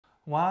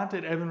Why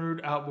did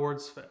Evinrude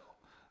Outboards fail?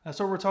 That's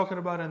what we're talking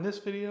about in this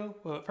video,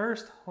 but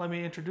first, let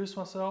me introduce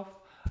myself.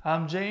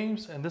 I'm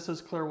James, and this is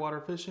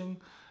Clearwater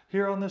Fishing.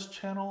 Here on this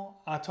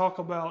channel, I talk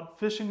about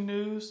fishing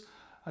news,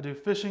 I do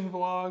fishing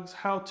vlogs,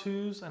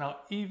 how-tos, and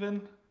I'll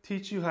even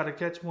teach you how to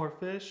catch more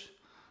fish.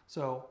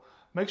 So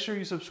make sure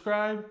you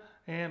subscribe,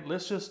 and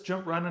let's just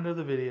jump right into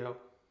the video.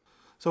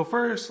 So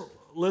first,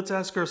 let's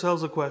ask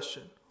ourselves a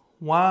question.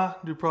 Why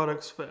do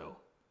products fail?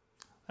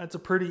 That's a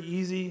pretty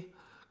easy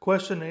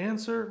question to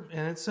answer,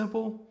 and it's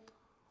simple.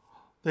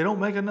 They don't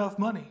make enough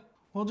money.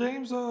 Well,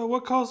 James,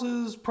 what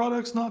causes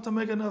products not to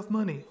make enough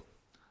money?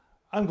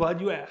 I'm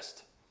glad you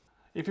asked.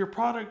 If your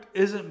product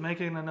isn't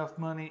making enough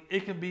money,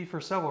 it can be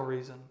for several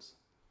reasons.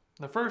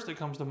 The first that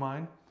comes to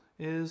mind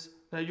is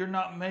that you're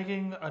not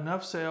making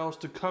enough sales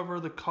to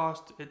cover the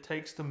cost it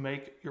takes to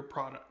make your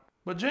product.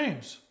 But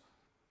James,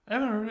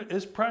 Evinrude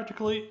is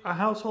practically a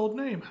household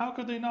name. How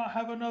could they not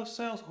have enough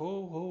sales?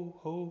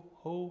 Hold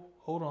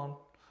on.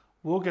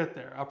 We'll get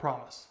there, I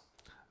promise.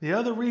 The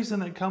other reason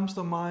that comes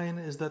to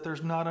mind is that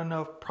there's not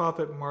enough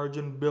profit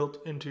margin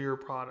built into your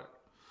product.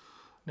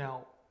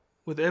 Now,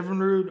 with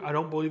Evinrude, I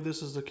don't believe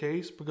this is the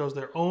case because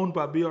they're owned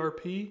by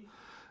BRP,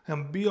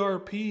 and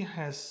BRP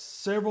has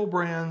several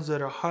brands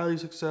that are highly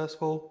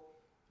successful,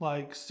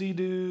 like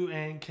Sea-Doo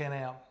and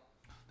Can-Am.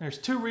 There's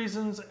two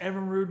reasons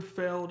Evinrude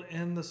failed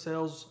in the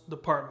sales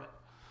department.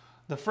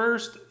 The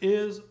first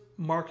is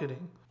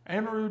marketing.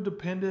 Evinrude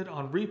depended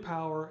on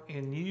repower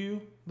and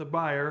you, the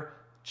buyer,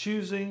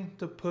 choosing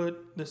to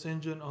put this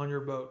engine on your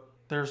boat.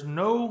 There's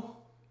no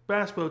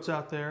bass boats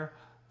out there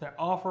that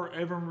offer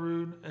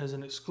Evinrude as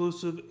an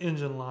exclusive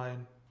engine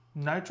line.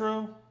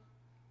 Nitro,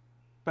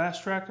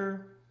 Bass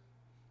Tracker,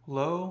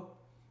 Low,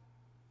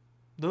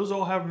 those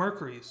all have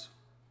Mercuries,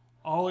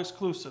 all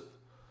exclusive.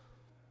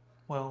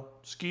 Well,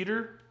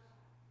 Skeeter,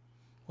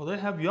 well, they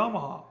have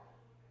Yamaha.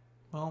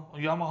 Well,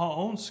 Yamaha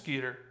owns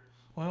Skeeter.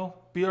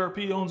 Well,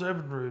 BRP owns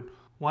Evinrude.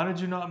 Why did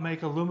you not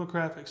make a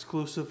Lumacraft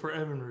exclusive for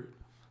Evinrude?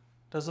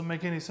 Doesn't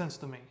make any sense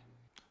to me.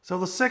 So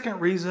the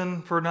second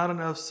reason for not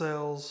enough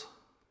sales,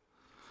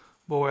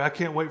 boy, I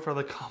can't wait for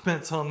the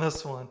comments on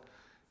this one,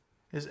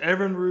 is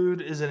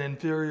Evinrude is an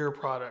inferior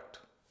product.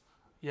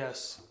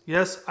 Yes,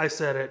 I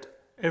said it.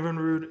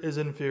 Evinrude is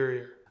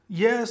inferior.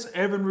 Yes,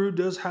 Evinrude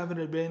does have an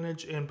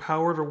advantage in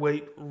power to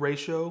weight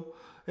ratio.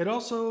 It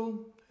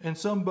also, in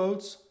some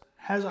boats,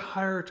 has a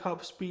higher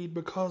top speed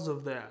because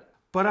of that.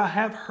 But I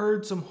have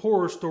heard some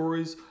horror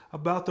stories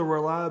about the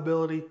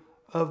reliability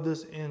of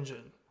this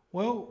engine.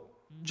 Well,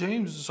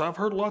 James, I've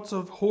heard lots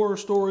of horror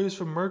stories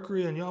from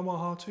Mercury and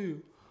Yamaha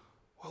too.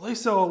 Well, they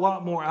sell a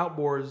lot more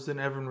outboards than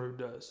Evinrude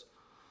does.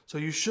 So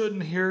you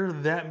shouldn't hear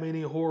that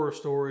many horror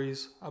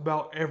stories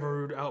about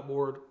Evinrude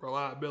outboard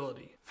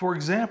reliability. For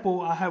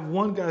example, I have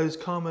one guy who's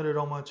commented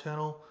on my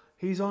channel.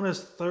 He's on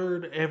his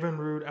third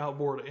Evinrude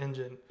outboard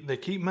engine. They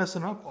keep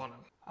messing up on him.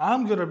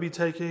 I'm going to be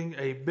taking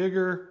a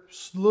bigger,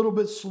 little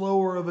bit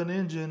slower of an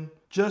engine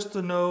just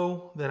to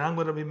know that I'm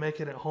going to be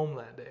making it home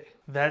that day.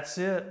 That's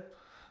it.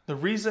 The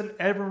reason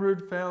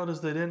Evinrude failed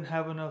is they didn't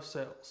have enough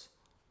sales.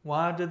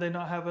 Why did they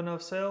not have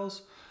enough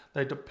sales?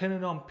 They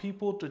depended on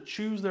people to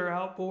choose their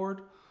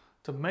outboard,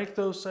 to make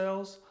those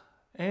sales,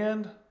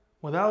 and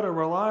without a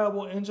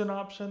reliable engine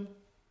option,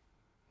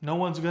 no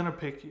one's going to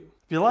pick you.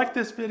 If you like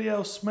this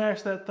video,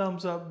 smash that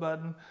thumbs up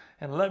button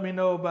and let me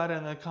know about it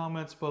in the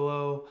comments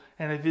below.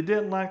 And if you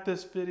didn't like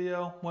this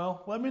video,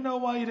 well, let me know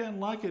why you didn't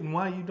like it and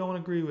why you don't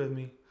agree with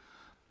me.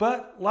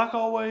 But like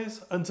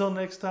always, until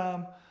next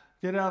time,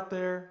 get out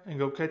there and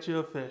go catch you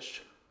a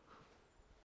fish.